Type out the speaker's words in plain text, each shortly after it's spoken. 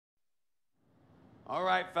All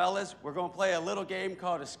right, fellas, we're gonna play a little game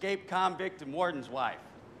called Escape Convict and Warden's Wife.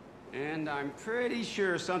 And I'm pretty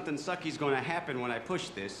sure something sucky's gonna happen when I push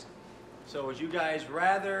this. So would you guys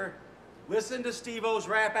rather listen to Steve-O's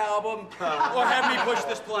rap album or have me push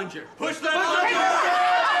this plunger? Push the plunger!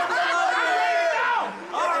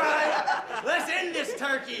 All right, let's end this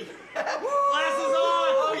turkey. Glasses on.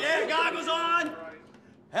 Oh yeah, goggles on.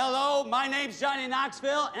 Hello, my name's Johnny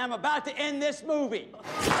Knoxville, and I'm about to end this movie.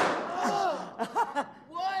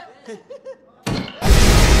 What?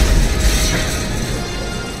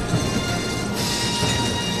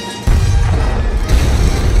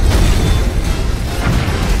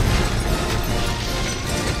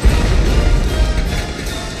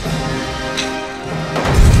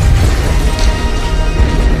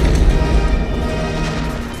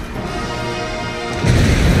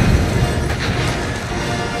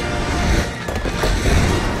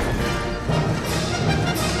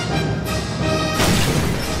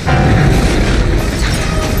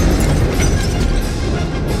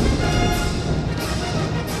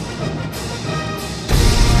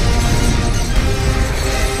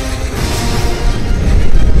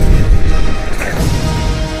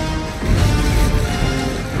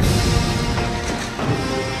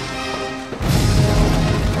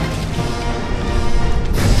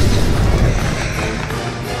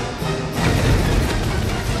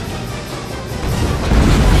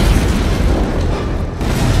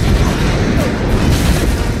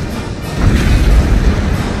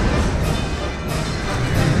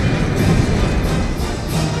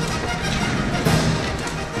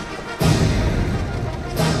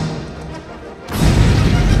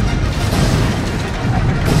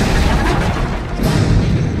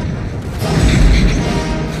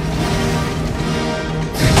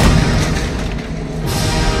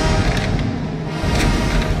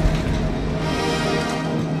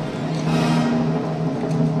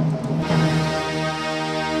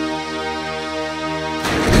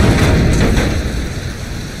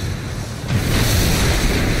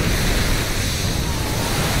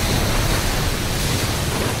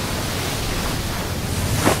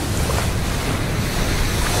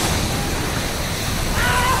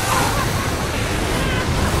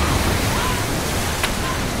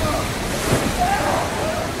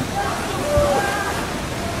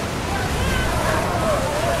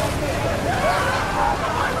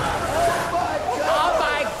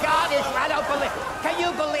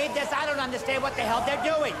 What the hell they're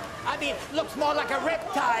doing. I mean, looks more like a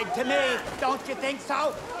riptide to me. Don't you think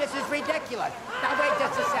so? This is ridiculous. Now, wait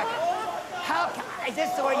just a second. Is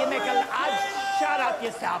this the way you make a... shut up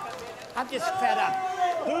yourself. I'm just fed up.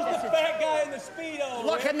 Who's the fat guy in the Speedo?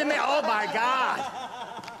 Look in the mirror. Oh, my God.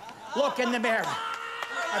 Look in the mirror.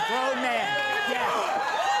 A grown man. Yes.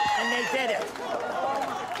 And they did it.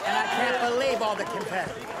 And I can't believe all the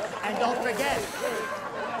confetti. And don't forget,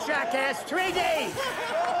 Jackass 3D.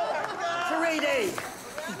 3D.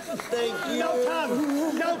 Thank you. No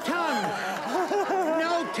tongue. No tongue.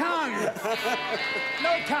 No tongue.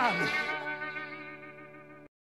 No tongue.